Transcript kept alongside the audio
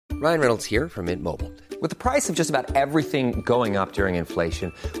Ryan Reynolds here from Mint Mobile. With the price of just about everything going up during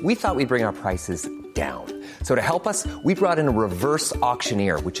inflation, we thought we'd bring our prices down. So to help us, we brought in a reverse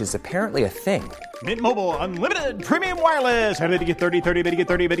auctioneer, which is apparently a thing. Mint Mobile Unlimited Premium Wireless. How to get 30, 30, bit to get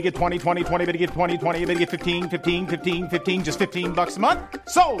 30, bit to get 20, 20, 20, bit to get 20, 20, bit to get 15, 15, 15, 15, just $15 a month?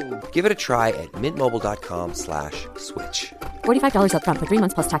 Sold! Give it a try at mintmobile.com/switch. $45 up front for 3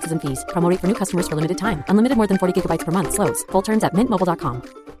 months plus taxes and fees. Promo rate for new customers for limited time. Unlimited more than 40 gigabytes per month. Slows full terms at mintmobile.com.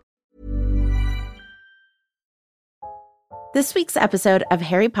 This week's episode of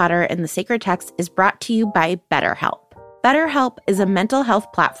Harry Potter and the Sacred Text is brought to you by BetterHelp. BetterHelp is a mental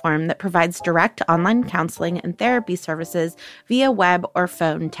health platform that provides direct online counseling and therapy services via web or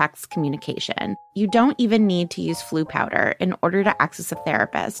phone text communication. You don't even need to use flu powder in order to access a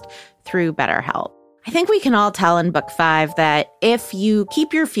therapist through BetterHelp. I think we can all tell in Book 5 that if you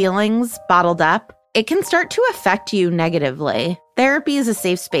keep your feelings bottled up, it can start to affect you negatively. Therapy is a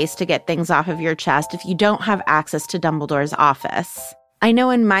safe space to get things off of your chest if you don't have access to Dumbledore's office. I know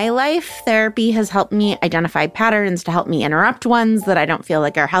in my life, therapy has helped me identify patterns to help me interrupt ones that I don't feel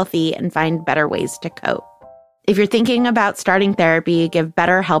like are healthy and find better ways to cope. If you're thinking about starting therapy, give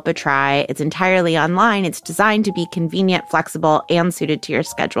BetterHelp a try. It's entirely online. It's designed to be convenient, flexible, and suited to your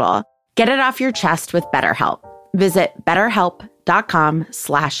schedule. Get it off your chest with BetterHelp. Visit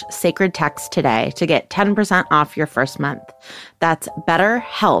BetterHelp.com/sacredtext today to get 10% off your first month. That's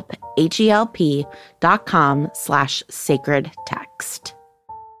BetterHelp, HELP.com/sacredtext.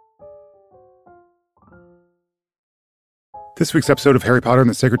 This week's episode of Harry Potter and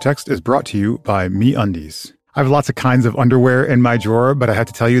the Sacred Text is brought to you by MeUndies. I have lots of kinds of underwear in my drawer, but I have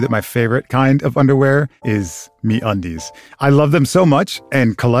to tell you that my favorite kind of underwear is MeUndies. I love them so much,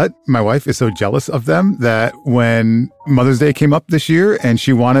 and Colette, my wife, is so jealous of them that when Mother's Day came up this year and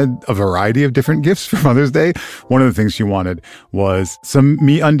she wanted a variety of different gifts for Mother's Day, one of the things she wanted was some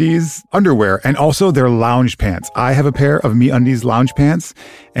MeUndies underwear and also their lounge pants. I have a pair of MeUndies lounge pants,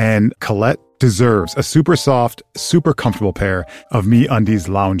 and Colette deserves a super soft, super comfortable pair of MeUndies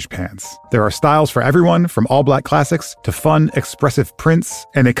lounge pants. There are styles for everyone, from all black classics to fun, expressive prints,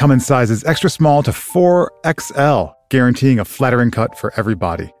 and they come in sizes extra small to 4XL, guaranteeing a flattering cut for every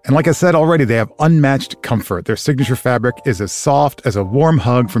body. And like I said already, they have unmatched comfort. Their signature fabric is as soft as a warm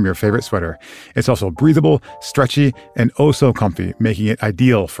hug from your favorite sweater. It's also breathable, stretchy, and oh so comfy, making it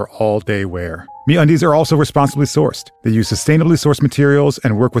ideal for all-day wear. MeUndies are also responsibly sourced. They use sustainably sourced materials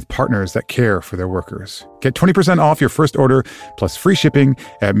and work with partners that care for their workers. Get 20% off your first order plus free shipping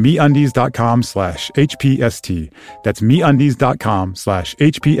at MeUndies.com/HPST. That's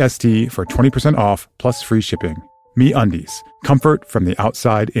MeUndies.com/HPST for 20% off plus free shipping. MeUndies. Comfort from the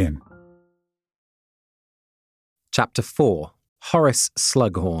outside in. Chapter 4. Horace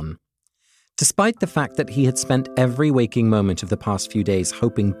Slughorn. Despite the fact that he had spent every waking moment of the past few days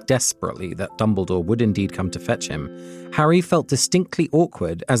hoping desperately that Dumbledore would indeed come to fetch him, Harry felt distinctly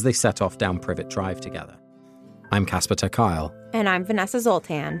awkward as they set off down Privet Drive together. I'm Casper ter Kuile. And I'm Vanessa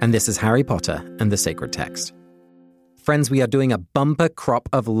Zoltan. And this is Harry Potter and the Sacred Text. Friends, we are doing a bumper crop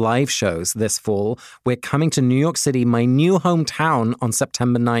of live shows this fall. We're coming to New York City, my new hometown, on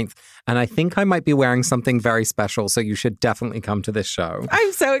September 9th. And I think I might be wearing something very special, so you should definitely come to this show.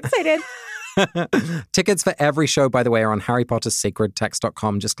 I'm so excited. Tickets for every show, by the way, are on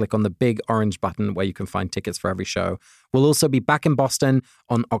harrypottersacredtext.com. Just click on the big orange button where you can find tickets for every show. We'll also be back in Boston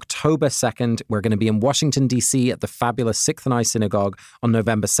on October 2nd. We're going to be in Washington, D.C. at the fabulous Sixth and I Synagogue on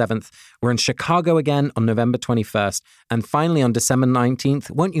November 7th. We're in Chicago again on November 21st. And finally, on December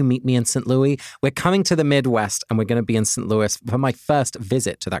 19th, won't you meet me in St. Louis? We're coming to the Midwest, and we're going to be in St. Louis for my first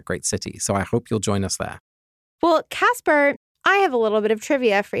visit to that great city. So I hope you'll join us there. Well, Casper, I have a little bit of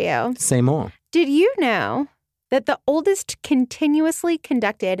trivia for you. Say more. Did you know that the oldest continuously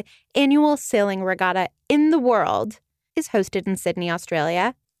conducted annual sailing regatta in the world is hosted in Sydney,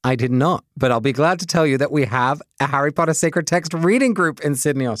 Australia? I did not, but I'll be glad to tell you that we have a Harry Potter Sacred Text reading group in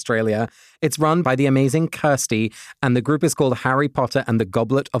Sydney, Australia. It's run by the amazing Kirsty, and the group is called Harry Potter and the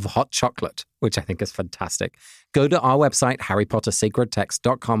Goblet of Hot Chocolate, which I think is fantastic. Go to our website,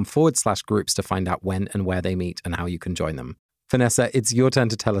 harrypottersacredtext.com/groups to find out when and where they meet and how you can join them. Vanessa, it's your turn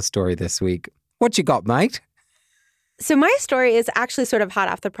to tell a story this week. What you got, mate? So my story is actually sort of hot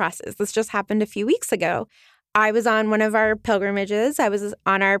off the presses. This just happened a few weeks ago. I was on one of our pilgrimages. I was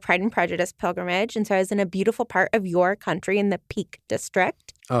on our Pride and Prejudice pilgrimage. And so I was in a beautiful part of your country in the Peak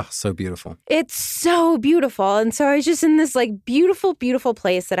District. Oh, so beautiful. It's so beautiful. And so I was just in this like beautiful, beautiful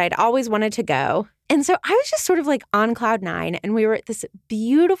place that I'd always wanted to go. And so I was just sort of like on cloud nine, and we were at this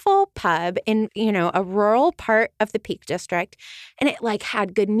beautiful pub in, a rural part of the Peak District, and it like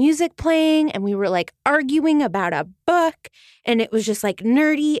had good music playing, and we were like arguing about a book, and it was just like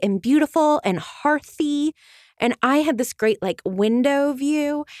nerdy and beautiful and hearthy. And I had this great like window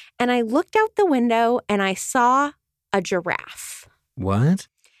view, and I looked out the window and I saw a giraffe. What?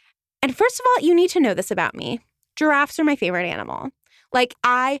 And first of all, you need to know this about me. Giraffes are my favorite animal. Like,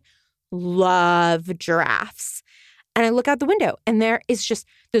 I love giraffes. And I look out the window and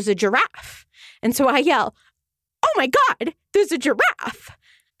there's a giraffe. And so I yell, "Oh my God, there's a giraffe."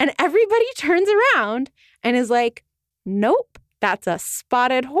 And everybody turns around and is like, "Nope, that's a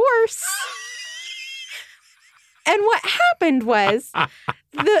spotted horse." And what happened was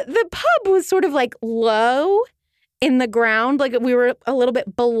the pub was sort of like low in the ground, like we were a little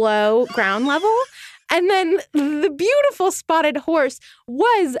bit below ground level. And then the beautiful spotted horse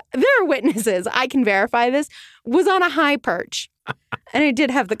there are witnesses, I can verify this, was on a high perch. And it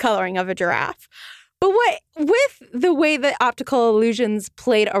did have the coloring of a giraffe. But with the way that optical illusions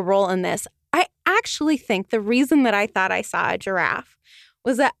played a role in this, I actually think the reason that I thought I saw a giraffe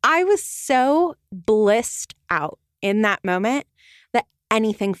was that I was so blissed out in that moment that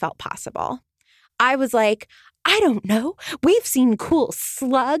anything felt possible. I was like, I don't know. We've seen cool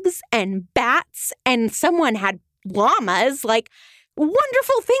slugs and bats, and someone had llamas. Like,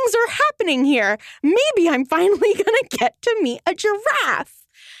 wonderful things are happening here. Maybe I'm finally going to get to meet a giraffe.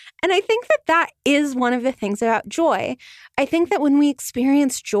 And I think that is one of the things about joy. I think that when we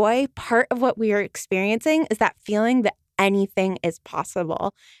experience joy, part of what we are experiencing is that feeling that anything is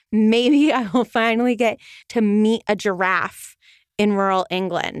possible. Maybe I will finally get to meet a giraffe in rural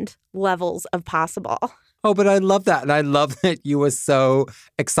England. Levels of possible. Oh, but I love that. And I love that you were so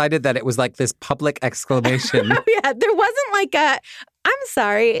excited that it was like this public exclamation. Yeah, there wasn't like I'm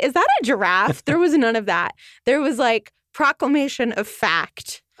sorry, is that a giraffe? There was none of that. There was like proclamation of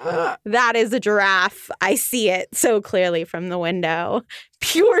fact. That is a giraffe. I see it so clearly from the window.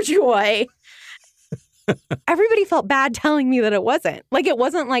 Pure joy. Everybody felt bad telling me that it wasn't. Like, it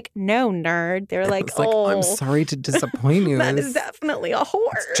wasn't like, "No, nerd." They were like, "Oh, I'm sorry to disappoint you. That is definitely a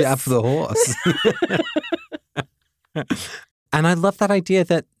horse. It's Jeff the horse." And I love that idea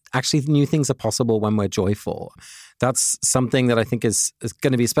that actually new things are possible when we're joyful. That's something that I think is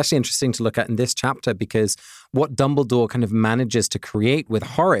going to be especially interesting to look at in this chapter, because what Dumbledore kind of manages to create with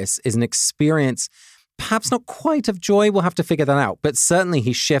Horace is an experience perhaps not quite of joy. We'll have to figure that out. But certainly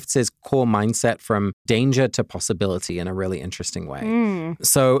he shifts his core mindset from danger to possibility in a really interesting way.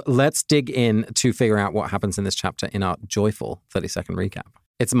 So let's dig in to figure out what happens in this chapter in our joyful 30-second recap.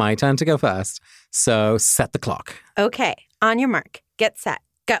 It's my turn to go first. So set the clock. Okay. On your mark. Get set.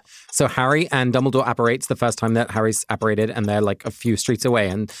 Go. So Harry and Dumbledore apparates the first time that Harry's apparated, and they're like a few streets away.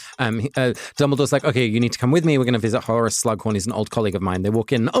 And Dumbledore's like, "Okay, you need to come with me. We're going to visit Horace Slughorn. He's an old colleague of mine." They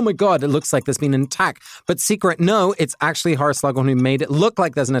walk in. "Oh my God, it looks like there's been an attack." But secret, no, it's actually Horace Slughorn who made it look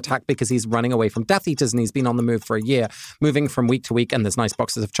like there's an attack because he's running away from Death Eaters and he's been on the move for a year, moving from week to week. And there's nice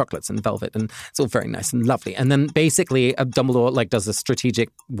boxes of chocolates and velvet, and it's all very nice and lovely. And then basically Dumbledore like does a strategic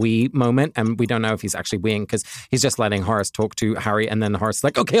wee moment, and we don't know if he's actually weeing because he's just letting Horace talk to Harry, and then Horace is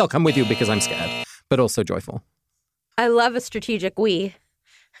like, "Okay, I'll come with you because I'm scared," but also joyful. I love a strategic wee.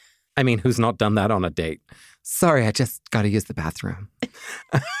 I mean, who's not done that on a date? "Sorry, I just got to use the bathroom."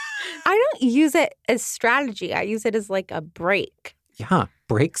 I don't use it as strategy. I use it as like a break. Yeah,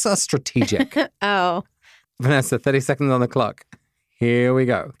 breaks are strategic. Oh. Vanessa, 30 seconds on the clock. Here we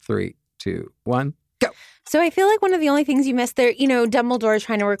go. 3, 2, 1, go. So I feel like one of the only things you missed there, Dumbledore is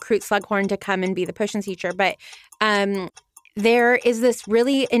trying to recruit Slughorn to come and be the potion teacher, but there is this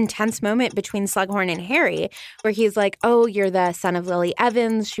really intense moment between Slughorn and Harry where he's like, "Oh, you're the son of Lily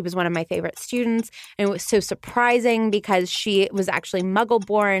Evans. She was one of my favorite students." And it was so surprising because she was actually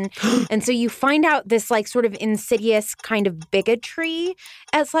Muggle-born. And so you find out this like sort of insidious kind of bigotry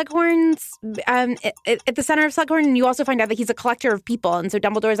at Slughorn's, at the center of Slughorn. And you also find out that he's a collector of people. And so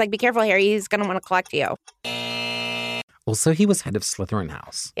Dumbledore's like, "Be careful, Harry. He's going to want to collect you." Also, he was head of Slytherin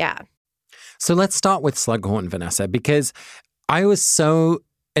House. Yeah. So let's start with Slughorn, Vanessa, because I was so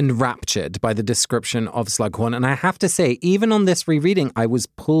enraptured by the description of Slughorn. And I have to say, even on this rereading, I was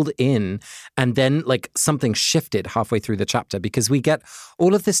pulled in, and then like something shifted halfway through the chapter because we get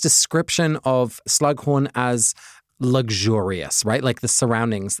all of this description of Slughorn as luxurious, right? Like the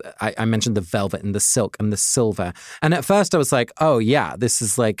surroundings. I mentioned the velvet and the silk and the silver. And at first I was like, oh yeah, this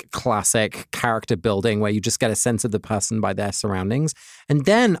is like classic character building where you just get a sense of the person by their surroundings. And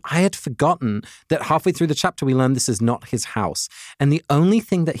then I had forgotten that halfway through the chapter, we learned this is not his house. And the only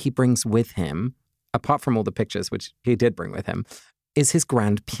thing that he brings with him, apart from all the pictures, which he did bring with him, is his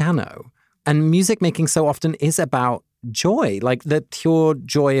grand piano, And music making so often is about joy, like the pure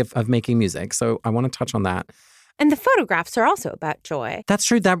joy of making music. So I want to touch on that. And the photographs are also about joy. That's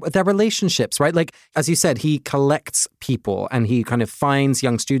true. They're relationships, right? Like, as you said, he collects people and he kind of finds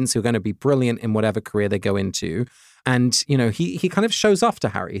young students who are going to be brilliant in whatever career they go into. And, you know, he kind of shows off to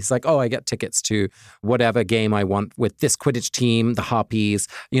Harry. He's like, oh, I get tickets to whatever game I want with this Quidditch team, the Harpies.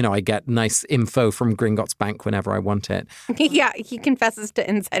 You know, I get nice info from Gringotts Bank whenever I want it. Yeah, he confesses to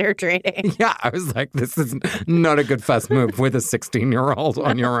insider trading. Yeah, I was like, this is not a good first move with a 16-year-old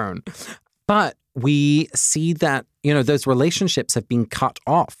on your own. But we see that, you know, those relationships have been cut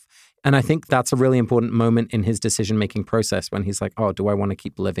off. And I think that's a really important moment in his decision-making process when he's like, oh, do I want to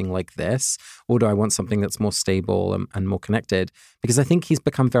keep living like this? Or do I want something that's more stable and more connected? Because I think he's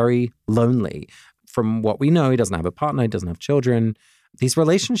become very lonely. From what we know, he doesn't have a partner, he doesn't have children. These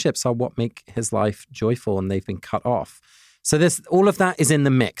relationships are what make his life joyful, and they've been cut off. So all of that is in the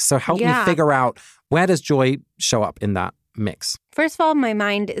mix. So help me figure out, where does joy show up in that mix? First of all, my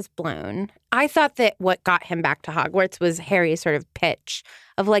mind is blown. I thought that what got him back to Hogwarts was Harry's sort of pitch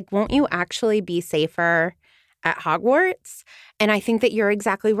of like, won't you actually be safer at Hogwarts? And I think that you're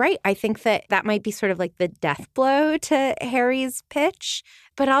exactly right. I think that that might be sort of like the death blow to Harry's pitch.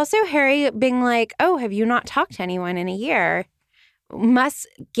 But also Harry being like, oh, have you not talked to anyone in a year? Must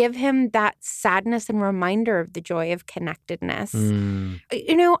give him that sadness and reminder of the joy of connectedness. You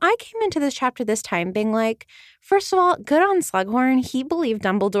know, I came into this chapter this time being like, first of all, good on Slughorn. He believed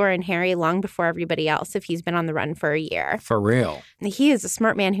Dumbledore and Harry long before everybody else if he's been on the run for a year. For real. He is a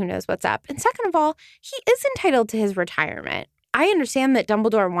smart man who knows what's up. And second of all, he is entitled to his retirement. I understand that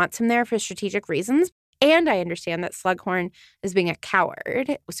Dumbledore wants him there for strategic reasons, and I understand that Slughorn is being a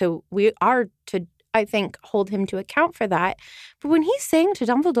coward. So we are to, I think, hold him to account for that. But when he's saying to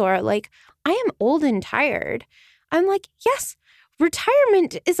Dumbledore, like, I am old and tired, I'm like, yes,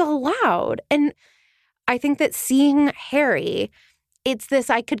 retirement is allowed. And I think that seeing Harry, it's this,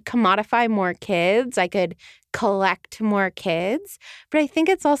 I could commodify more kids, I could collect more kids, but I think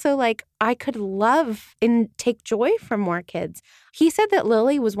it's also like, I could love and take joy from more kids. He said that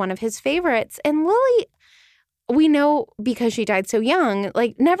Lily was one of his favorites, and Lily, we know because she died so young,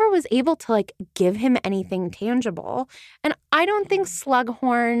 like never was able to like give him anything tangible. And I don't think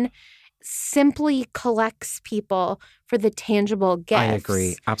Slughorn simply collects people for the tangible gifts. I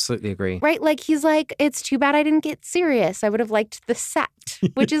agree. Absolutely agree. Right? Like he's like, it's too bad I didn't get serious. I would have liked the set,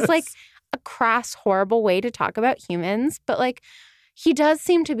 which is like a crass, horrible way to talk about humans. But like, he does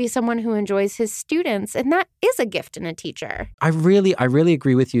seem to be someone who enjoys his students, and that is a gift in a teacher. I really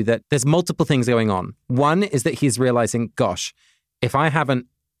agree with you that there's multiple things going on. One is that he's realizing, gosh, if I haven't,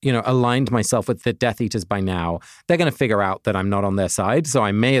 you know, aligned myself with the Death Eaters by now, they're going to figure out that I'm not on their side. So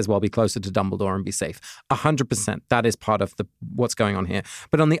I may as well be closer to Dumbledore and be safe. 100%. That is part of what's going on here.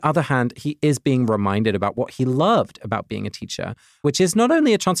 But on the other hand, he is being reminded about what he loved about being a teacher, which is not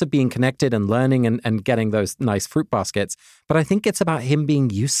only a chance of being connected and learning and getting those nice fruit baskets, but I think it's about him being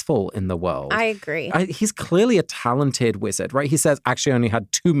useful in the world. I agree. He's clearly a talented wizard, right? He says, actually, I only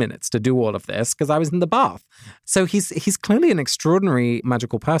had 2 minutes to do all of this because I was in the bath. So he's clearly an extraordinary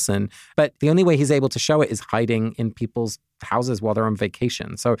magical person, but the only way he's able to show it is hiding in people's houses while they're on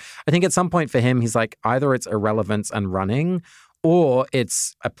vacation. So I think at some point for him, he's like, either it's irrelevance and running, or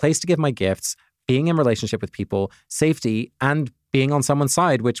it's a place to give my gifts, being in relationship with people, safety, and being on someone's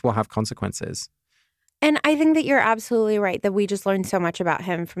side, which will have consequences. And I think that you're absolutely right that we just learned so much about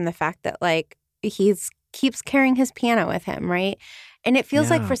him from the fact that like keeps carrying his piano with him, right? And it feels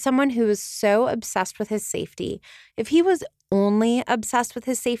like for someone who is so obsessed with his safety, if he was only obsessed with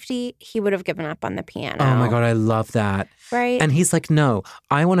his safety, he would have given up on the piano. Oh my God, I love that. Right? And he's like, no,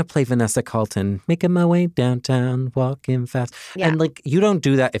 I want to play Vanessa Carlton, making my way downtown, walking fast. Yeah. And like, you don't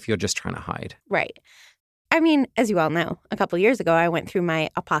do that if you're just trying to hide. Right. I mean, as you all know, a couple years ago, I went through my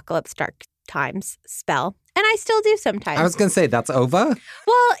Apocalypse Dark Times spell. And I still do sometimes. I was going to say, that's over?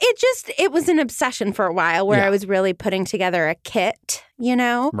 Well, it was an obsession for a while where I was really putting together a kit, you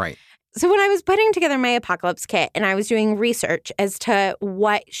know? Right. So when I was putting together my Apocalypse kit and I was doing research as to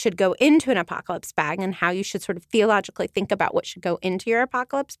what should go into an Apocalypse bag and how you should sort of theologically think about what should go into your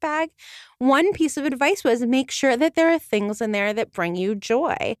Apocalypse bag, one piece of advice was make sure that there are things in there that bring you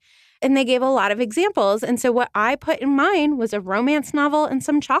joy. And they gave a lot of examples. And so what I put in mine was a romance novel and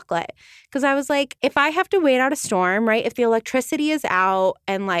some chocolate. Because I was like, if I have to wait out a storm, right, if the electricity is out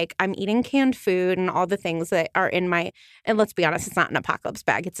and like I'm eating canned food and all the things that are in my, and let's be honest, it's not an Apocalypse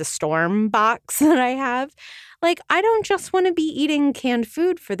bag, it's a storm box that I have. Like, I don't just want to be eating canned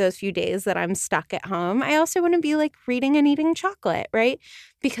food for those few days that I'm stuck at home. I also want to be like reading and eating chocolate, right?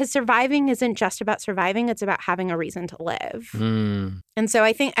 because surviving isn't just about surviving. It's about having a reason to live. Mm. And so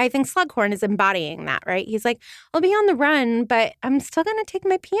I think Slughorn is embodying that, right? He's like, I'll be on the run, but I'm still going to take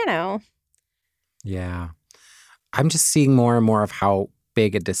my piano. Yeah. I'm just seeing more and more of how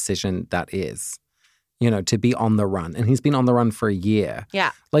big a decision that is, to be on the run. And he's been on the run for a year.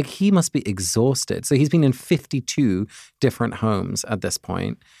 Yeah. Like, he must be exhausted. So he's been in 52 different homes at this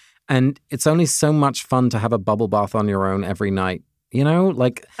point. And it's only so much fun to have a bubble bath on your own every night.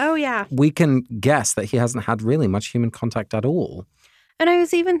 Oh, yeah. We can guess that he hasn't had really much human contact at all. And I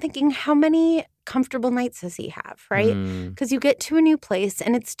was even thinking, how many comfortable nights does he have, right? Because you get to a new place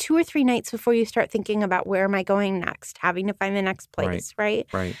and it's 2 or 3 nights before you start thinking about where am I going next, having to find the next place, right?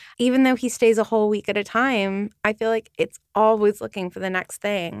 Right. Even though he stays a whole week at a time, I feel like it's always looking for the next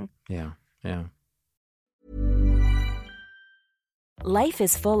thing. Yeah, yeah. Life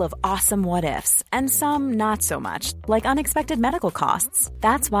is full of awesome what-ifs, and some not so much, like unexpected medical costs.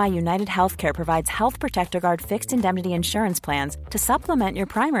 That's why United Healthcare provides Health Protector Guard fixed indemnity insurance plans to supplement your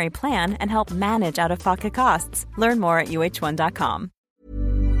primary plan and help manage out-of-pocket costs. Learn more at UH1.com.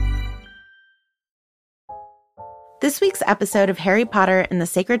 This week's episode of Harry Potter and the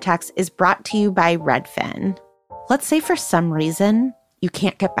Sacred Text is brought to you by Redfin. Let's say for some reason you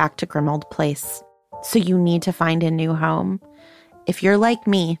can't get back to Grimmauld Place, so you need to find a new home. If you're like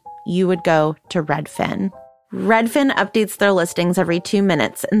me, you would go to Redfin. Redfin updates their listings every 2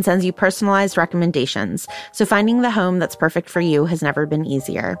 minutes and sends you personalized recommendations, so finding the home that's perfect for you has never been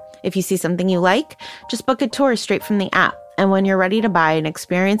easier. If you see something you like, just book a tour straight from the app. And when you're ready to buy, an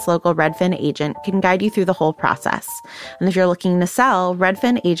experienced local Redfin agent can guide you through the whole process. And if you're looking to sell,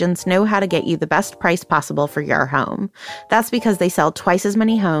 Redfin agents know how to get you the best price possible for your home. That's because they sell twice as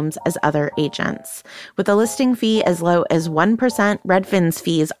many homes as other agents. With a listing fee as low as 1%, Redfin's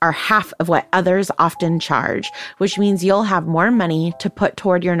fees are half of what others often charge, which means you'll have more money to put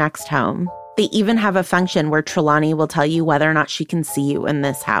toward your next home. They even have a function where Trelawney will tell you whether or not she can see you in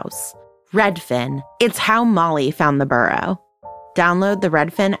this house. Redfin. It's how Molly found the burrow. Download the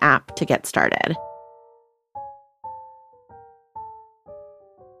Redfin app to get started.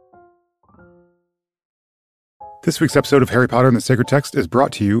 This week's episode of Harry Potter and the Sacred Text is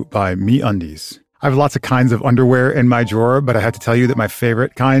brought to you by MeUndies. I have lots of kinds of underwear in my drawer, but I have to tell you that my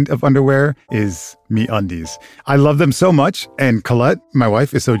favorite kind of underwear is MeUndies. I love them so much, and Colette, my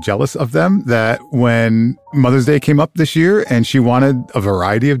wife, is so jealous of them that when Mother's Day came up this year and she wanted a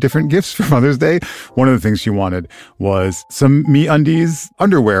variety of different gifts for Mother's Day, one of the things she wanted was some MeUndies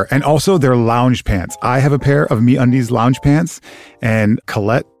underwear and also their lounge pants. I have a pair of MeUndies lounge pants, and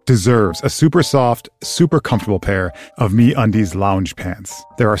Colette deserves a super soft, super comfortable pair of MeUndies lounge pants.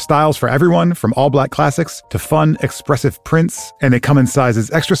 There are styles for everyone, from all black classics to fun, expressive prints, and they come in sizes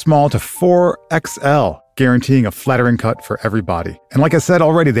extra small to 4XL, guaranteeing a flattering cut for every body. And like I said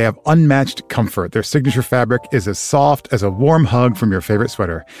already, they have unmatched comfort. Their signature fabric is as soft as a warm hug from your favorite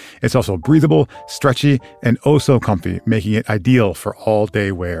sweater. It's also breathable, stretchy, and oh so comfy, making it ideal for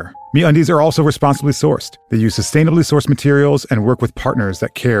all-day wear. MeUndies are also responsibly sourced. They use sustainably sourced materials and work with partners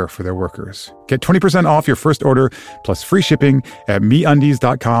that care for their workers. Get 20% off your first order plus free shipping at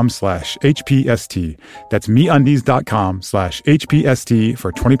MeUndies.com/HPST. That's MeUndies.com/HPST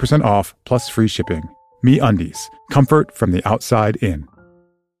for 20% off plus free shipping. MeUndies. Comfort from the outside in.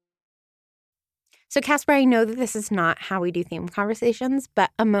 So, Casper, I know that this is not how we do theme conversations, but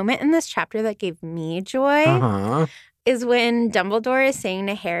a moment in this chapter that gave me joy is when Dumbledore is saying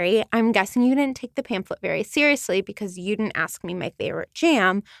to Harry, I'm guessing you didn't take the pamphlet very seriously because you didn't ask me my favorite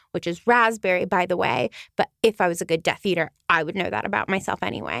jam, which is raspberry, by the way. But if I was a good Death Eater, I would know that about myself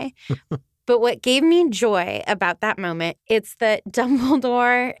anyway. But what gave me joy about that moment, it's that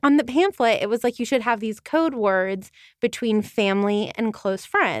Dumbledore, on the pamphlet, it was like you should have these code words between family and close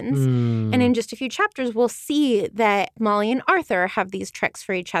friends. And in just a few chapters, we'll see that Molly and Arthur have these tricks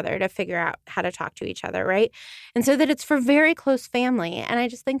for each other to figure out how to talk to each other, right? And so that it's for very close family. And I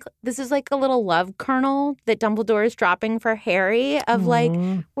just think this is like a little love kernel that Dumbledore is dropping for Harry of like,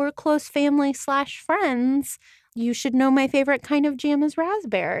 we're close family / friends. You should know my favorite kind of jam is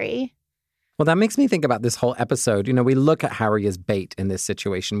raspberry. Well, that makes me think about this whole episode. You know, we look at Harry as bait in this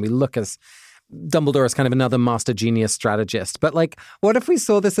situation. We look as Dumbledore as kind of another master genius strategist. But like, what if we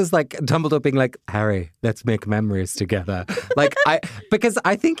saw this as like Dumbledore being like, Harry, let's make memories together. Because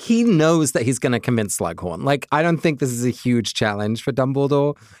I think he knows that he's going to convince Slughorn. Like, I don't think this is a huge challenge for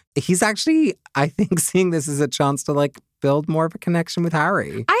Dumbledore. He's actually, I think, seeing this as a chance to like build more of a connection with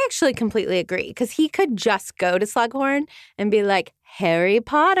Harry. I actually completely agree because he could just go to Slughorn and be like, Harry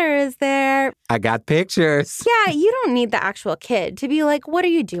Potter is there. I got pictures. Yeah, you don't need the actual kid to be like, what are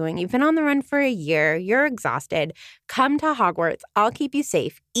you doing? You've been on the run for a year. You're exhausted. Come to Hogwarts. I'll keep you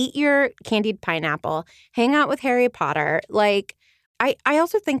safe. Eat your candied pineapple. Hang out with Harry Potter. Like, I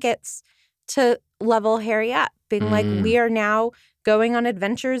also think it's to level Harry up, being like, we are now going on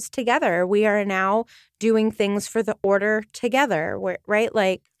adventures together. We are now doing things for the order together, right?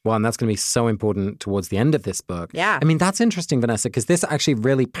 Like, well, and that's going to be so important towards the end of this book. Yeah. I mean, that's interesting, Vanessa, because this actually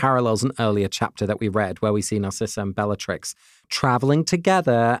really parallels an earlier chapter that we read where we see Narcissa and Bellatrix traveling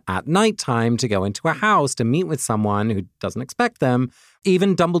together at nighttime to go into a house to meet with someone who doesn't expect them.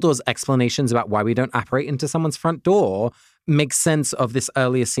 Even Dumbledore's explanations about why we don't apparate into someone's front door make sense of this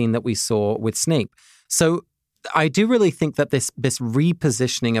earlier scene that we saw with Snape. So I do really think that this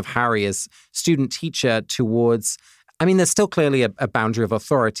repositioning of Harry as student-teacher towards, I mean, there's still clearly a boundary of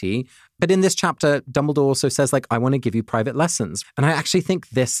authority, but in this chapter, Dumbledore also says, like, I want to give you private lessons. And I actually think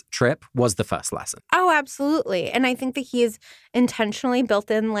this trip was the first lesson. Oh, absolutely. And I think that he has intentionally built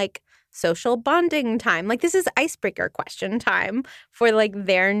in, like, social bonding time. Like, this is icebreaker question time for, like,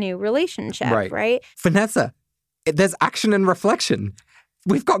 their new relationship, right? Vanessa, there's action and reflection.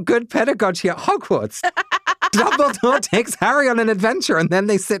 We've got good pedagogy at Hogwarts. Dumbledore takes Harry on an adventure and then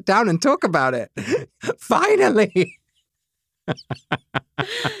they sit down and talk about it. Finally.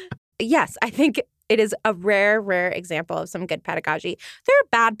 Yes, I think it is a rare example of some good pedagogy. There are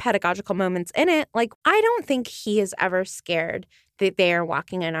bad pedagogical moments in it. Like, I don't think he is ever scared that they are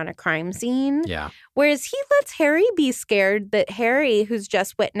walking in on a crime scene. Yeah. Whereas he lets Harry be scared that Harry, who's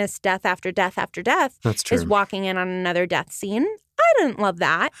just witnessed death after death after death, That's true. is walking in on another death scene. I didn't love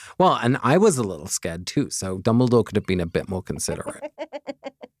that. Well, and I was a little scared too, so Dumbledore could have been a bit more considerate.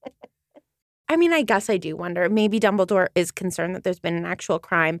 I mean, I guess I do wonder. Maybe Dumbledore is concerned that there's been an actual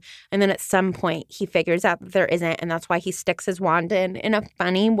crime, and then at some point he figures out that there isn't, and that's why he sticks his wand in a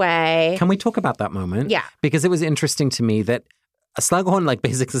funny way. Can we talk about that moment? Yeah. Because it was interesting to me that Slughorn, like,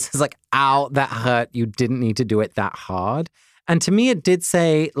 basically says, like, ow, that hurt. You didn't need to do it that hard. And to me, it did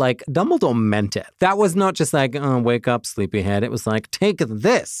say, like, Dumbledore meant it. That was not just like, oh, wake up, sleepyhead. It was like, take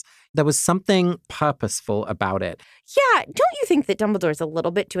this. There was something purposeful about it. Yeah. Don't you think that Dumbledore's a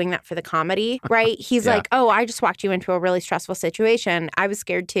little bit doing that for the comedy, right? He's like, oh, I just walked you into a really stressful situation. I was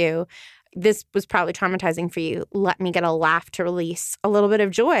scared too. This was probably traumatizing for you. Let me get a laugh to release a little bit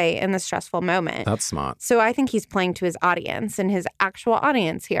of joy in this stressful moment. That's smart. So I think he's playing to his audience, and his actual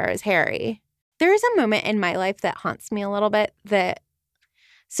audience here is Harry. There is a moment in my life that haunts me a little bit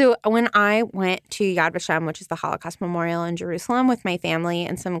so when I went to Yad Vashem, which is the Holocaust Memorial in Jerusalem, with my family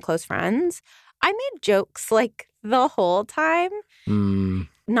and some close friends, I made jokes like the whole time,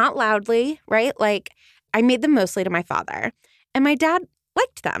 not loudly, right? Like, I made them mostly to my father, and my dad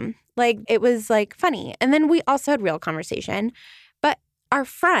liked them. Like, it was like funny. And then we also had real conversation, but our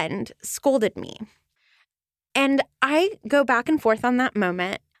friend scolded me. And I go back and forth on that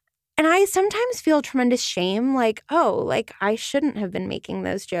moment. And I sometimes feel tremendous shame, like, oh, like, I shouldn't have been making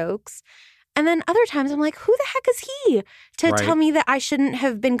those jokes. And then other times I'm like, who the heck is he to tell me that I shouldn't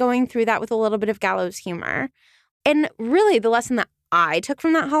have been going through that with a little bit of gallows humor? And really, the lesson that I took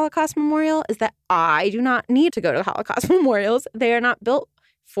from that Holocaust memorial is that I do not need to go to the Holocaust memorials. They are not built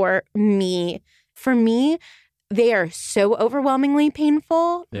for me. For me, they are so overwhelmingly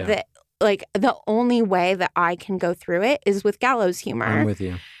painful that, like, the only way that I can go through it is with gallows humor. I'm with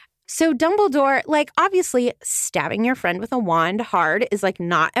you. So Dumbledore, like, obviously stabbing your friend with a wand hard is, like,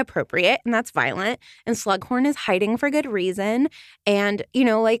 not appropriate, and that's violent. And Slughorn is hiding for good reason. And, you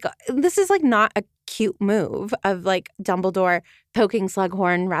know, like, this is, like, not a cute move of, like, Dumbledore poking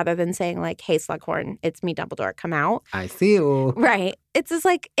Slughorn rather than saying, like, hey, Slughorn, it's me, Dumbledore, come out. I see you. Right. It's this,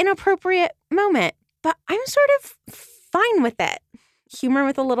 like, inappropriate moment. But I'm sort of fine with it. Humor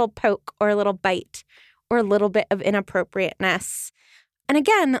with a little poke or a little bite or a little bit of inappropriateness. And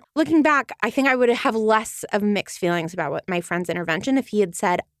again, looking back, I think I would have less of mixed feelings about what my friend's intervention if he had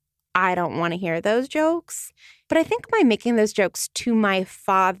said, I don't want to hear those jokes. But I think by making those jokes to my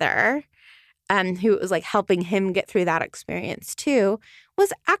father, who was like helping him get through that experience too,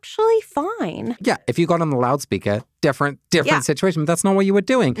 was actually fine. Yeah, if you got on the loudspeaker, different situation. But that's not what you were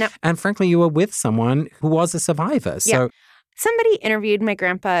doing. No. And frankly, you were with someone who was a survivor. So somebody interviewed my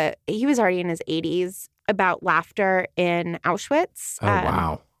grandpa. He was already in his 80s. About laughter in Auschwitz. Oh,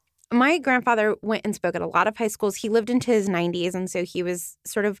 wow. My grandfather went and spoke at a lot of high schools. He lived into his 90s, and so he was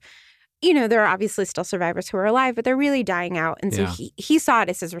sort of, you know, there are obviously still survivors who are alive, but they're really dying out. And so he saw it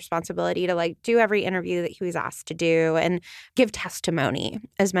as his responsibility to, like, do every interview that he was asked to do and give testimony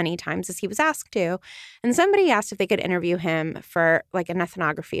as many times as he was asked to. And somebody asked if they could interview him for, like, an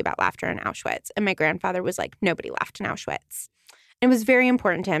ethnography about laughter in Auschwitz. And my grandfather was like, nobody laughed in Auschwitz. It was very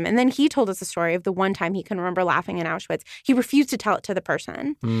important to him. And then he told us a story of the one time he can remember laughing in Auschwitz. He refused to tell it to the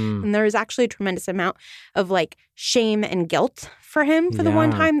person. And there was actually a tremendous amount of like shame and guilt for him for the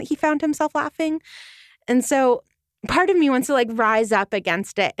one time that he found himself laughing. And so part of me wants to like rise up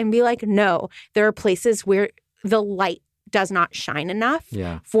against it and be like, no, there are places where the light does not shine enough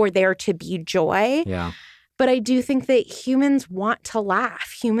for there to be joy. Yeah. But I do think that humans want to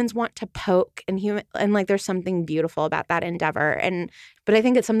laugh. Humans want to poke, and like there's something beautiful about that endeavor. But I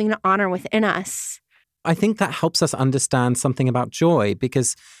think it's something to honor within us. I think that helps us understand something about joy,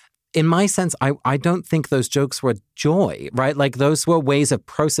 because in my sense, I don't think those jokes were joy, right? Like those were ways of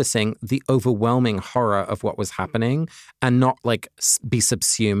processing the overwhelming horror of what was happening and not like be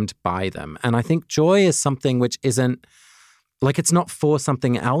subsumed by them. And I think joy is something which isn't like, it's not for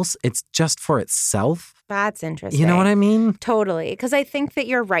something else. It's just for itself. That's interesting. You know what I mean? Totally. Because I think that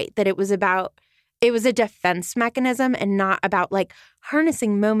you're right, that it was a defense mechanism and not about like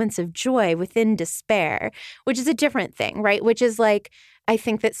harnessing moments of joy within despair, which is a different thing, right? Which is like, I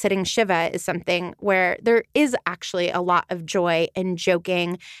think that sitting Shiva is something where there is actually a lot of joy and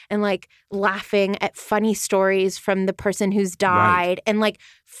joking and like laughing at funny stories from the person who's died and like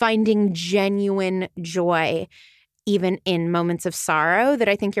finding genuine joy even in moments of sorrow. That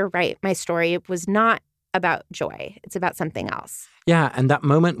I think you're right. My story was not about joy. It's about something else. Yeah, and that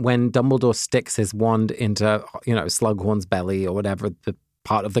moment when Dumbledore sticks his wand into, Slughorn's belly or whatever the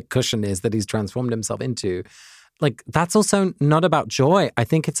part of the cushion is that he's transformed himself into, like, that's also not about joy. I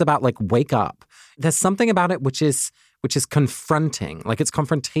think it's about, like, wake up. There's something about it which is confronting. Like, it's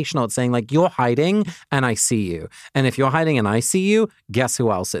confrontational. It's saying, like, you're hiding and I see you. And if you're hiding and I see you, guess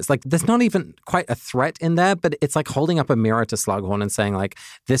who else is? Like, there's not even quite a threat in there, but it's like holding up a mirror to Slughorn and saying, like,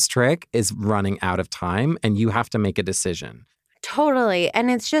 this trick is running out of time and you have to make a decision. Totally. And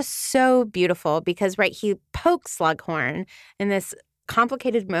it's just so beautiful because, right, he pokes Slughorn in this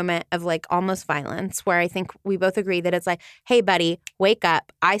complicated moment of like almost violence where I think we both agree that it's like, hey, buddy, wake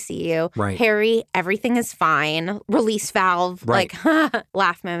up. I see you. Right. Harry, everything is fine. Release valve, right. Like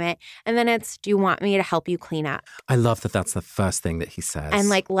laugh moment. And then it's, do you want me to help you clean up? I love that that's the first thing that he says. And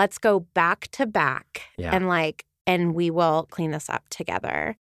like, let's go back to back Yeah. and we will clean this up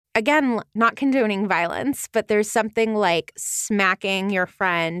together. Again, not condoning violence, but there's something like smacking your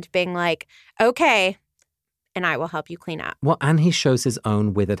friend, being like, okay, and I will help you clean up. Well, and he shows his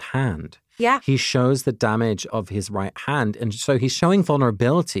own withered hand. Yeah. He shows the damage of his right hand. And so he's showing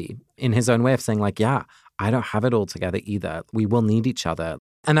vulnerability in his own way of saying, like, yeah, I don't have it all together either. We will need each other.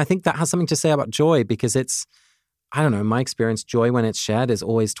 And I think that has something to say about joy because it's, I don't know, in my experience, joy when it's shared is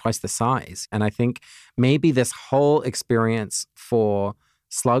always twice the size. And I think maybe this whole experience for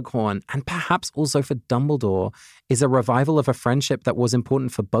Slughorn and perhaps also for Dumbledore is a revival of a friendship that was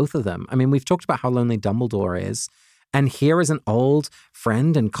important for both of them. I mean, we've talked about how lonely Dumbledore is. And here is an old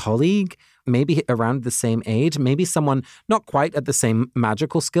friend and colleague, maybe around the same age, maybe someone not quite at the same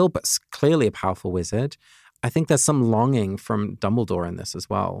magical skill, but clearly a powerful wizard. I think there's some longing from Dumbledore in this as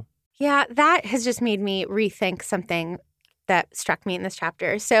well. Yeah, that has just made me rethink something that struck me in this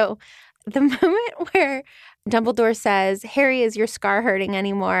chapter. So the moment where Dumbledore says, Harry, is your scar hurting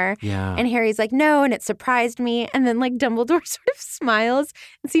anymore? Yeah. And Harry's like, no, and it surprised me. And then like Dumbledore sort of smiles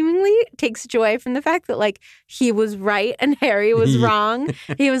and seemingly takes joy from the fact that like he was right and Harry was wrong.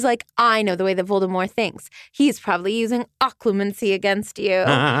 He was like, I know the way that Voldemort thinks. He's probably using occlumency against you.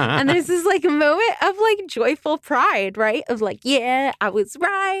 And there's this like moment of like joyful pride, right? Of like, yeah, I was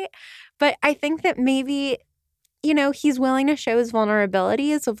right. But I think that maybe, you know, he's willing to show his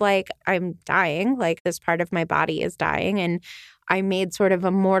vulnerabilities of like, I'm dying, like this part of my body is dying. And I made sort of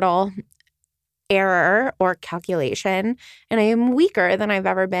a mortal error or calculation and I am weaker than I've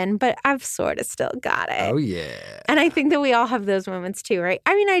ever been, but I've sort of still got it. Oh, yeah. And I think that we all have those moments too, right?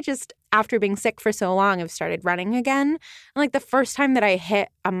 I mean, I just, after being sick for so long, I've started running again. And like the first time that I hit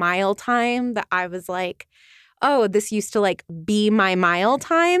a mile time that I was like, oh, this used to like be my mile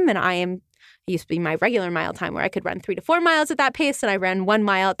time and it used to be my regular mile time where I could run 3 to 4 miles at that pace, and I ran 1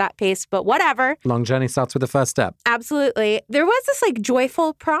 mile at that pace, but whatever. Long journey starts with the first step. Absolutely. There was this like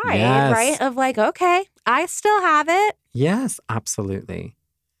joyful pride, right? Of like, okay, I still have it. Yes, absolutely.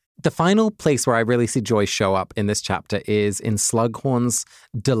 The final place where I really see joy show up in this chapter is in Slughorn's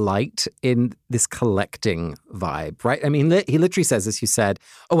delight in this collecting vibe, right? I mean, he literally says, as you said,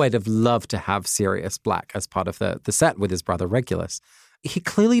 oh, I'd have loved to have Sirius Black as part of the set with his brother Regulus. He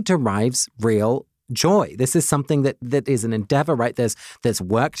clearly derives real joy. This is something that is an endeavor, right? There's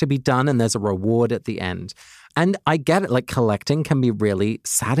work to be done and there's a reward at the end. And I get it, like collecting can be really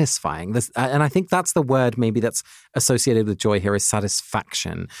satisfying. And I think that's the word maybe that's associated with joy here is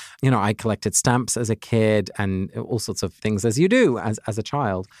satisfaction. I collected stamps as a kid and all sorts of things as you do as a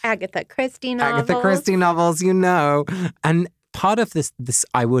child. Agatha Christie novels. Agatha Christie novels, And part of this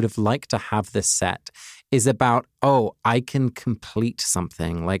I would have liked to have this set is about, I can complete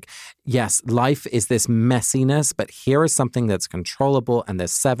something. Like, yes, life is this messiness, but here is something that's controllable, and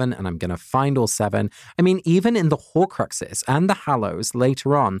there's 7, and I'm going to find all 7. I mean, even in the Horcruxes and the Hallows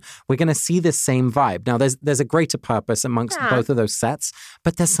later on, we're going to see this same vibe. Now, there's a greater purpose amongst both of those sets,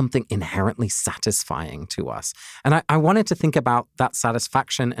 but there's something inherently satisfying to us. And I wanted to think about that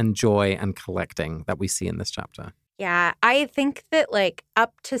satisfaction and joy and collecting that we see in this chapter. Yeah, I think that like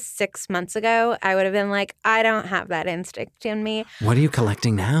up to 6 months ago, I would have been like, I don't have that instinct in me. What are you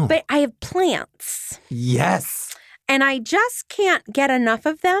collecting now? But I have plants. Yes. And I just can't get enough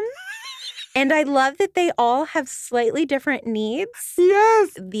of them. And I love that they all have slightly different needs.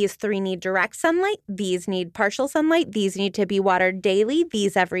 Yes. These 3 need direct sunlight. These need partial sunlight. These need to be watered daily.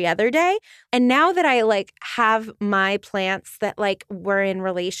 These every other day. And now that I like have my plants that like were in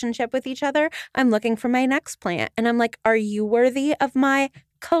relationship with each other, I'm looking for my next plant. And I'm like, are you worthy of my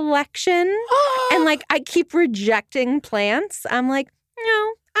collection? And like, I keep rejecting plants. I'm like,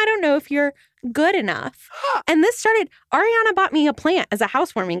 no, I don't know if you're good enough. And this started, Ariana bought me a plant as a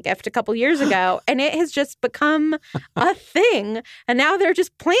housewarming gift a couple years ago, and it has just become a thing. And now there are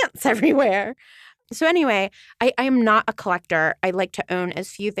just plants everywhere. So anyway, I am not a collector. I like to own as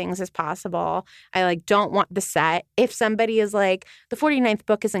few things as possible. I like don't want the set. If somebody is like, the 49th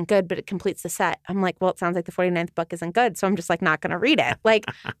book isn't good, but it completes the set, I'm like, well, it sounds like the 49th book isn't good. So I'm just like not going to read it. Like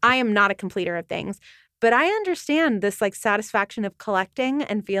I am not a completer of things. But I understand this like satisfaction of collecting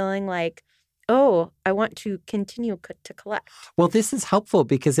and feeling like, oh, I want to continue to collect. Well, this is helpful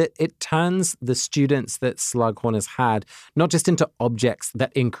because it turns the students that Slughorn has had not just into objects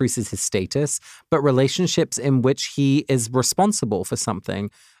that increases his status, but relationships in which he is responsible for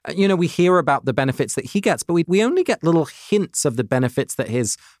something. We hear about the benefits that he gets, but we only get little hints of the benefits that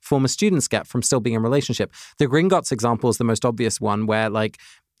his former students get from still being in a relationship. The Gringotts example is the most obvious one where like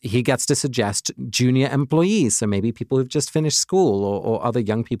he gets to suggest junior employees, so maybe people who've just finished school or other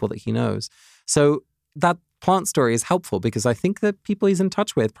young people that he knows. So that plant story is helpful because I think that people he's in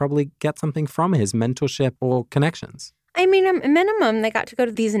touch with probably get something from his mentorship or connections. I mean, at minimum, they got to go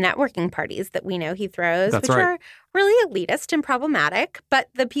to these networking parties that we know he throws, That's which right. are really elitist and problematic. But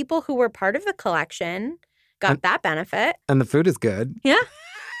the people who were part of the collection got that benefit. And the food is good. Yeah.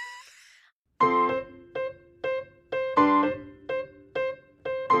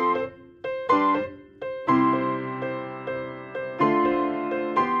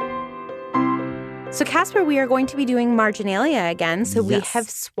 So, Casper, we are going to be doing Marginalia again. So we have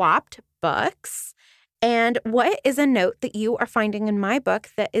swapped books. And what is a note that you are finding in my book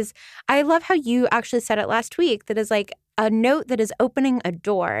that is, I love how you actually said it last week, that is like a note that is opening a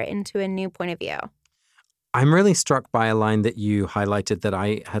door into a new point of view? I'm really struck by a line that you highlighted that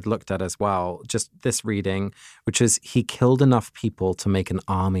I had looked at as well, just this reading, which is, he killed enough people to make an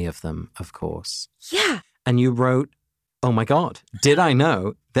army of them, of course. Yeah. And you wrote, oh my God, did I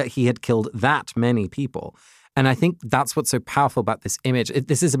know that he had killed that many people? And I think that's what's so powerful about this image.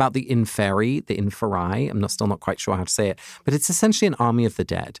 This is about the Inferi, the Inferi. I'm still not quite sure how to say it, but it's essentially an army of the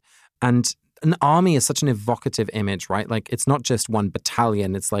dead. And an army is such an evocative image, right? Like it's not just one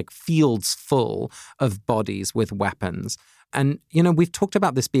battalion. It's like fields full of bodies with weapons. And, we've talked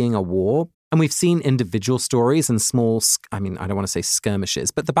about this being a war, and we've seen individual stories and small, I don't want to say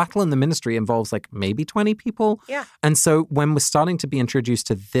skirmishes, but the battle in the Ministry involves like maybe 20 people. Yeah. And so when we're starting to be introduced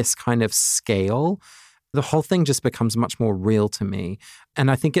to this kind of scale, the whole thing just becomes much more real to me. And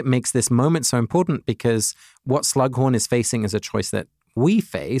I think it makes this moment so important because what Slughorn is facing is a choice that we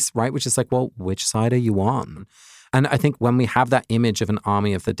face, right? Which is like, well, which side are you on? And I think when we have that image of an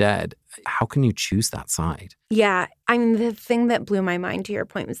army of the dead, how can you choose that side? Yeah. I mean, the thing that blew my mind to your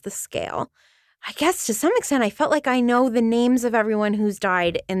point was the scale. I guess to some extent, I felt like I know the names of everyone who's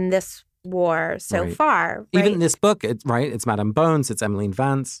died in this war so far. Right? Even this book, it's Madame Bones, it's Emmeline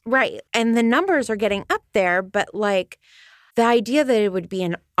Vance. Right. And the numbers are getting up there, but like the idea that it would be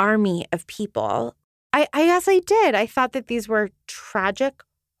an army of people, I guess I did. I thought that these were tragic,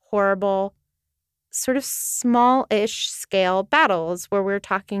 horrible, sort of small-ish scale battles where we're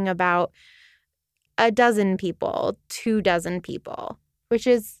talking about a dozen people, 24 people, which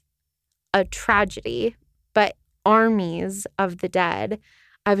is a tragedy, but armies of the dead.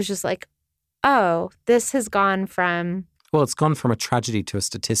 I was just like, oh, this has gone from Well, it's gone from a tragedy to a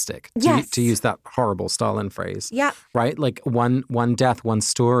statistic, Yes. to use that horrible Stalin phrase. Yeah. Right? Like one death, one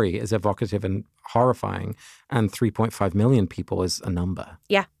story is evocative and horrifying, and 3.5 million people is a number.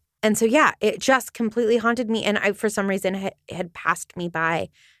 Yeah. And so, yeah, it just completely haunted me. And I, for some reason, had passed me by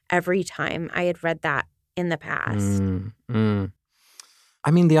every time I had read that in the past.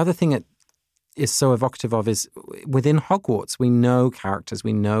 I mean, the other thing it is so evocative of is within Hogwarts, we know characters,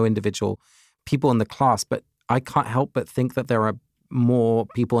 we know individual people in the class, but I can't help but think that there are more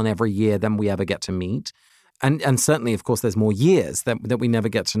people in every year than we ever get to meet. And certainly, of course, there's more years that we never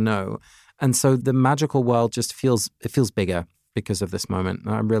get to know. And so the magical world just feels bigger because of this moment.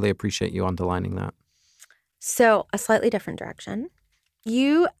 I really appreciate you underlining that. So a slightly different direction.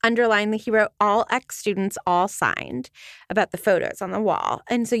 You underlined that he wrote all ex-students all signed about the photos on the wall.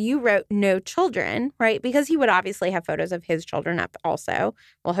 And so you wrote no children, right? Because he would obviously have photos of his children up also.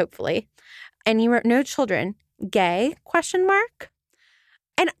 Well, hopefully. And you wrote no children, gay, ?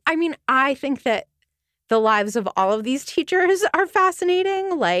 And I mean, I think that the lives of all of these teachers are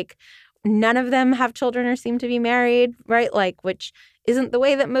fascinating. Like, none of them have children or seem to be married, right? Like, which isn't the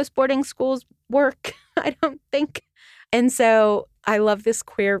way that most boarding schools work, I don't think. And so I love this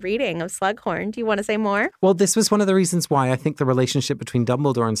queer reading of Slughorn. Do you want to say more? Well, this was one of the reasons why I think the relationship between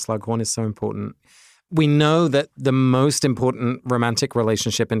Dumbledore and Slughorn is so important. We know that the most important romantic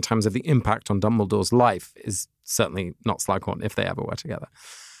relationship in terms of the impact on Dumbledore's life is certainly not Slughorn, if they ever were together.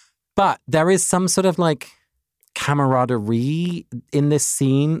 But there is some sort of like camaraderie in this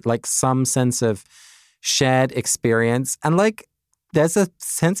scene, like some sense of shared experience. And like there's a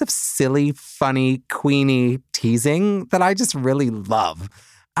sense of silly, funny, queenie teasing that I just really love.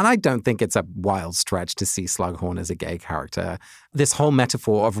 And I don't think it's a wild stretch to see Slughorn as a gay character. This whole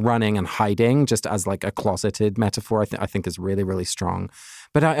metaphor of running and hiding, just as like a closeted metaphor, I think is really, really strong.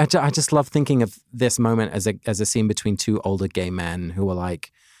 But I just love thinking of this moment as a scene between two older gay men who are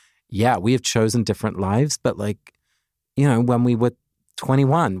like, yeah, we have chosen different lives, but like, you know, when we were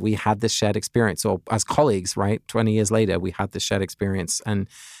 21, we had this shared experience, or as colleagues, right? 20 years later, we had this shared experience. And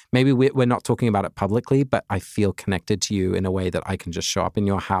maybe we're not talking about it publicly, but I feel connected to you in a way that I can just show up in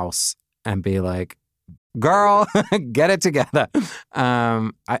your house and be like, girl, get it together.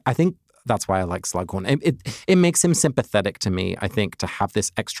 I think that's why I like Slughorn. It makes him sympathetic to me, I think, to have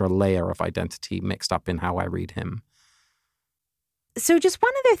this extra layer of identity mixed up in how I read him. So just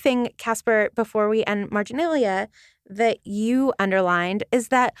one other thing, Casper, before we end Marginalia, that you underlined is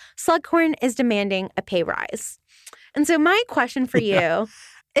that Slughorn is demanding a pay rise. And so my question for you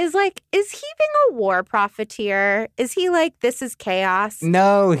is like, is he being a war profiteer? Is he like, this is chaos?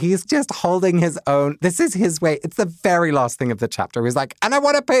 No, he's just holding his own. This is his way. It's the very last thing of the chapter. He's like, and I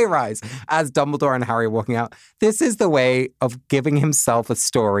want a pay rise. As Dumbledore and Harry are walking out, this is the way of giving himself a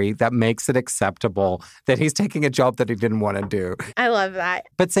story that makes it acceptable that he's taking a job that he didn't want to do. I love that.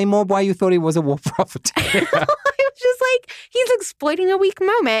 But say more why you thought he was a war profiteer. Just like, he's exploiting a weak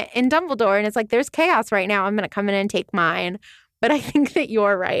moment in Dumbledore. And it's like, there's chaos right now. I'm going to come in and take mine. But I think that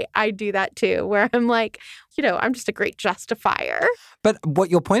you're right. I do that too, where I'm like, you know, I'm just a great justifier. But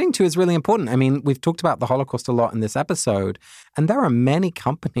what you're pointing to is really important. I mean, we've talked about the Holocaust a lot in this episode, and there are many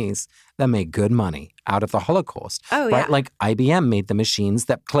companies that make good money out of the Holocaust. Oh, right? yeah. Like IBM made the machines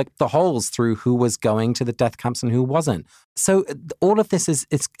that clicked the holes through who was going to the death camps and who wasn't. So all of this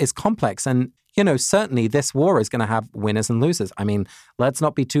is complex. And, you know, certainly this war is going to have winners and losers. I mean, let's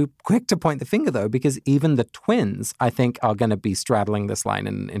not be too quick to point the finger, though, because even the twins, I think, are going to be straddling this line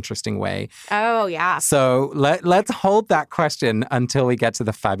in an interesting way. Oh, yeah. So let's hold that question until we get to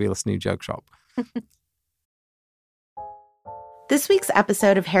the fabulous new joke shop. This week's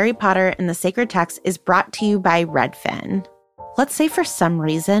episode of Harry Potter and the Sacred Text is brought to you by Redfin. Let's say for some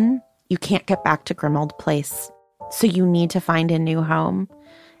reason you can't get back to Grimmauld Place, so you need to find a new home.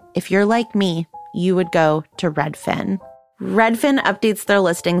 If you're like me, you would go to Redfin. Redfin updates their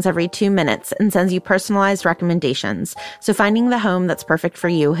listings every 2 minutes and sends you personalized recommendations, so finding the home that's perfect for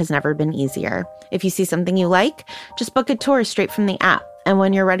you has never been easier. If you see something you like, just book a tour straight from the app. And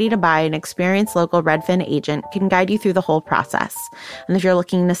when you're ready to buy, an experienced local Redfin agent can guide you through the whole process. And if you're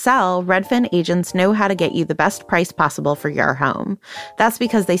looking to sell, Redfin agents know how to get you the best price possible for your home. That's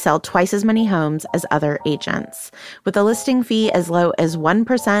because they sell twice as many homes as other agents. With a listing fee as low as 1%,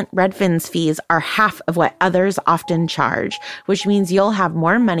 Redfin's fees are half of what others often charge, which means you'll have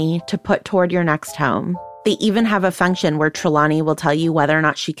more money to put toward your next home. They even have a function where Trelawney will tell you whether or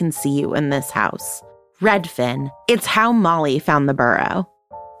not she can see you in this house. Redfin. It's how Molly found the burrow.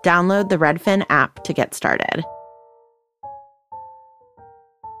 Download the Redfin app to get started.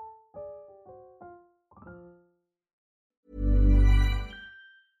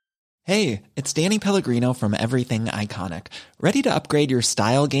 Hey, it's Danny Pellegrino from Everything Iconic. Ready to upgrade your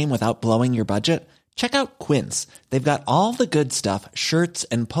style game without blowing your budget? Check out Quince. They've got all the good stuff, shirts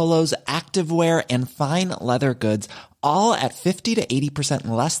and polos, activewear, and fine leather goods, all at 50 to 80%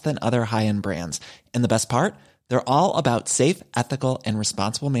 less than other high-end brands. And the best part? They're all about safe, ethical, and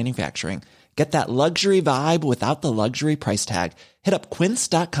responsible manufacturing. Get that luxury vibe without the luxury price tag. Hit up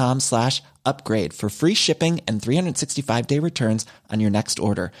quince.com/upgrade for free shipping and 365-day returns on your next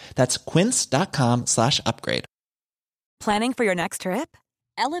order. That's quince.com/upgrade. Planning for your next trip?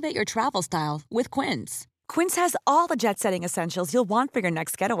 Elevate your travel style with Quince. Quince has all the jet-setting essentials you'll want for your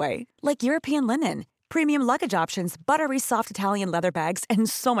next getaway, like European linen, premium luggage options, buttery soft Italian leather bags, and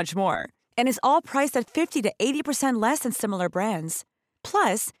so much more. And is all priced at 50 to 80% less than similar brands.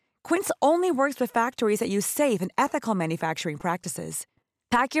 Plus, Quince only works with factories that use safe and ethical manufacturing practices.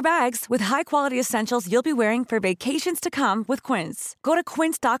 Pack your bags with high-quality essentials you'll be wearing for vacations to come with Quince. Go to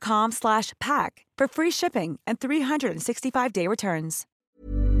quince.com/pack for free shipping and 365-day returns.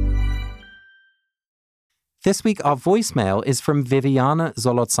 This week, our voicemail is from Viviana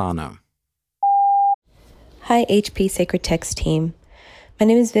Zolorzano. Hi, HP Sacred Text team. My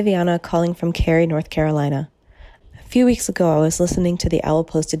name is Viviana, calling from Cary, North Carolina. A few weeks ago, I was listening to the Owl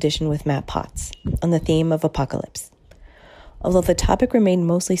Post edition with Matt Potts on the theme of apocalypse. Although the topic remained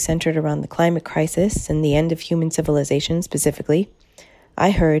mostly centered around the climate crisis and the end of human civilization specifically,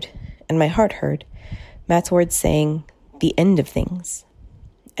 I heard, and my heart heard, Matt's words saying, the end of things.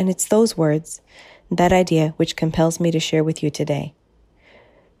 And it's those words, that idea, which compels me to share with you today.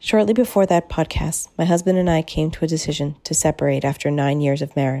 Shortly before that podcast, my husband and I came to a decision to separate after 9 years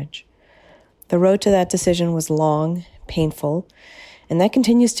of marriage. The road to that decision was long, painful, and that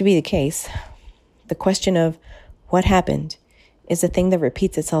continues to be the case. The question of what happened is a thing that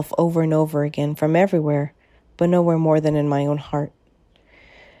repeats itself over and over again from everywhere, but nowhere more than in my own heart.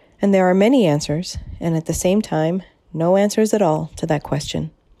 And there are many answers, and at the same time, no answers at all to that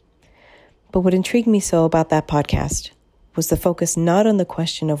question. But what intrigued me so about that podcast was the focus not on the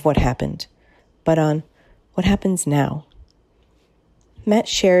question of what happened, but on what happens now. Matt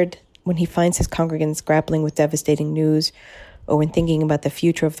shared when he finds his congregants grappling with devastating news or when thinking about the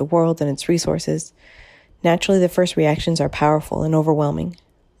future of the world and its resources, naturally the first reactions are powerful and overwhelming.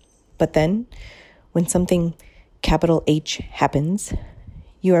 But then, when something capital H happens,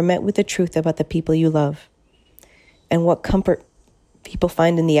 you are met with the truth about the people you love. And what comfort people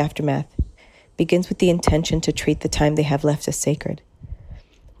find in the aftermath begins with the intention to treat the time they have left as sacred.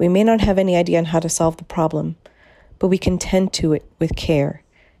 We may not have any idea on how to solve the problem, but we can tend to it with care,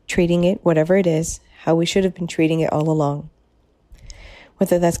 treating it, whatever it is, how we should have been treating it all along.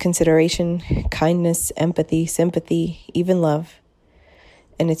 Whether that's consideration, kindness, empathy, sympathy, even love.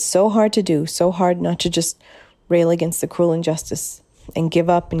 And it's so hard to do, so hard not to just rail against the cruel injustice and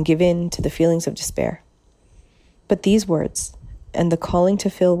give up and give in to the feelings of despair. But these words, and the calling to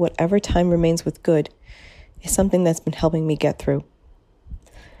fill whatever time remains with good, is something that's been helping me get through.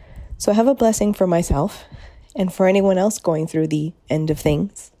 So I have a blessing for myself and for anyone else going through the end of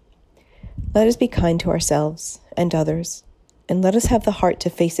things. Let us be kind to ourselves and others, and let us have the heart to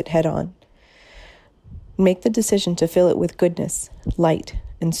face it head on. Make the decision to fill it with goodness, light,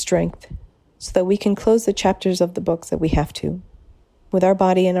 and strength, so that we can close the chapters of the books that we have to, with our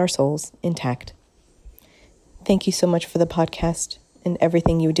body and our souls intact. Thank you so much for the podcast and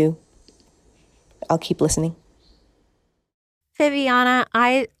everything you do. I'll keep listening. Viviana,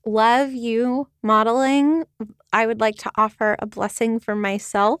 I love you modeling. I would like to offer a blessing for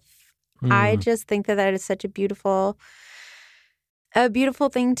myself. I just think that that is such a beautiful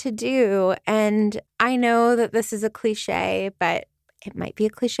thing to do. And I know that this is a cliche, but it might be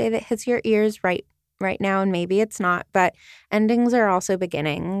a cliche that hits your ears right now, and maybe it's not. But endings are also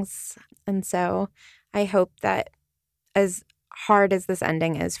beginnings. And so I hope that as hard as this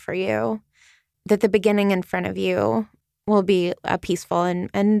ending is for you, that the beginning in front of you will be a peaceful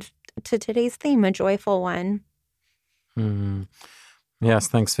and to today's theme, a joyful one. Yes,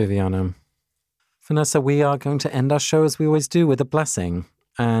 thanks, Viviana. Vanessa, we are going to end our show as we always do with a blessing.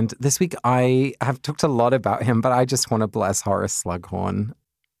 And this week I have talked a lot about him, but I just want to bless Horace Slughorn.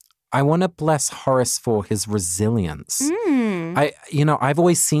 I want to bless Horace for his resilience. I've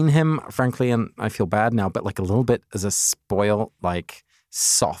always seen him, frankly, and I feel bad now, but like a little bit as a spoiled, like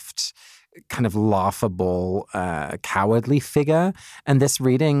soft, kind of laughable, cowardly figure. And this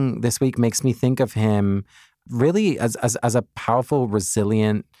reading this week makes me think of him really as a powerful,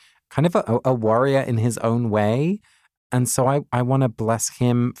 resilient, kind of a warrior in his own way. And so I want to bless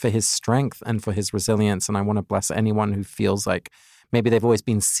him for his strength and for his resilience. And I want to bless anyone who feels like maybe they've always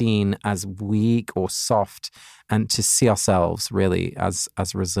been seen as weak or soft, and to see ourselves really as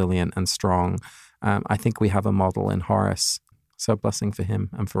resilient and strong. I think we have a model in Horace. So blessing for him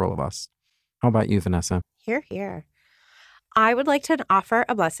and for all of us. How about you, Vanessa? Hear, hear. I would like to offer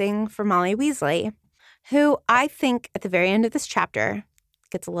a blessing for Molly Weasley, who I think at the very end of this chapter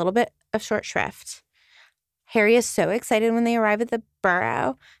gets a little bit of short shrift. Harry is so excited when they arrive at the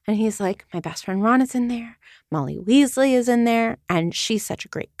Burrow, and he's like, my best friend Ron is in there, Molly Weasley is in there, and she's such a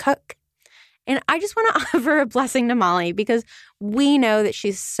great cook. And I just want to offer a blessing to Molly because we know that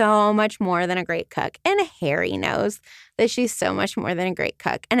she's so much more than a great cook. And Harry knows that she's so much more than a great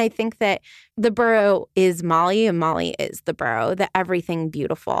cook. And I think that the Burrow is Molly and Molly is the Burrow, that everything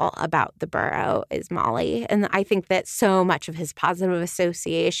beautiful about the Burrow is Molly. And I think that so much of his positive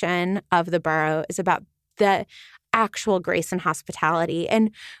association of the Burrow is about the actual grace and hospitality.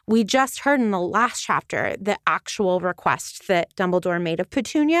 And we just heard in the last chapter the actual request that Dumbledore made of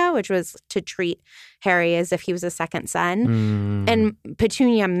Petunia, which was to treat Harry as if he was a second son. And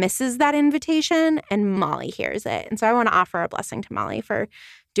Petunia misses that invitation and Molly hears it. And so I want to offer a blessing to Molly for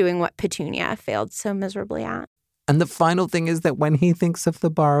doing what Petunia failed so miserably at. And the final thing is that when he thinks of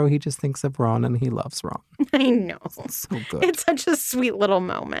the Burrow, he just thinks of Ron, and he loves Ron. I know. It's so good. It's such a sweet little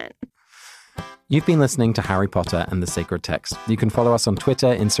moment. You've been listening to Harry Potter and the Sacred Text. You can follow us on Twitter,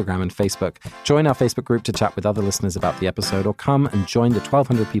 Instagram, and Facebook. Join our Facebook group to chat with other listeners about the episode, or come and join the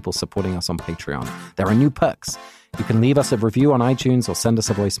 1,200 people supporting us on Patreon. There are new perks. You can leave us a review on iTunes or send us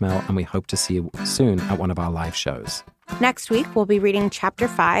a voicemail, and we hope to see you soon at one of our live shows. Next week, we'll be reading Chapter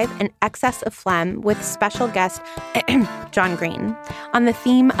 5, An Excess of Phlegm, with special guest John Green, on the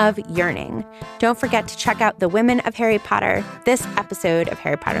theme of yearning. Don't forget to check out The Women of Harry Potter. This episode of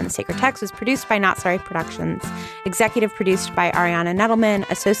Harry Potter and the Sacred Text was produced by Not Sorry Productions, executive produced by Ariana Nettleman,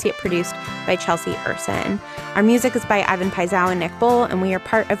 associate produced by Chelsea Urson. Our music is by Ivan Paisau and Nick Bull, and we are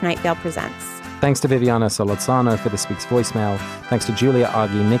part of Night Vale Presents. Thanks to Viviana Solorzano for this week's voicemail. Thanks to Julia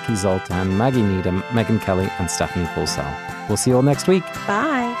Argy, Nikki Zoltan, Maggie Needham, Megan Kelly, and Stephanie Pulsell. We'll see you all next week.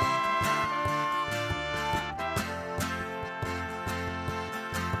 Bye.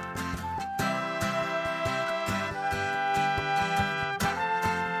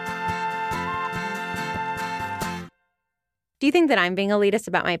 Do you think that I'm being elitist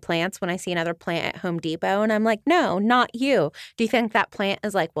about my plants when I see another plant at Home Depot and I'm like, no, not you? Do you think that plant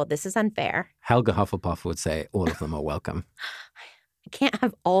is like, well, this is unfair? Helga Hufflepuff would say all of them are welcome. I can't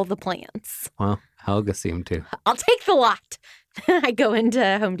have all the plants. Well, Helga seemed to. I'll take the lot. I go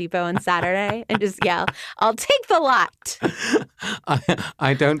into Home Depot on Saturday and just yell, I'll take the lot.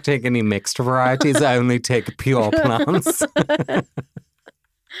 I don't take any mixed varieties. I only take pure plants.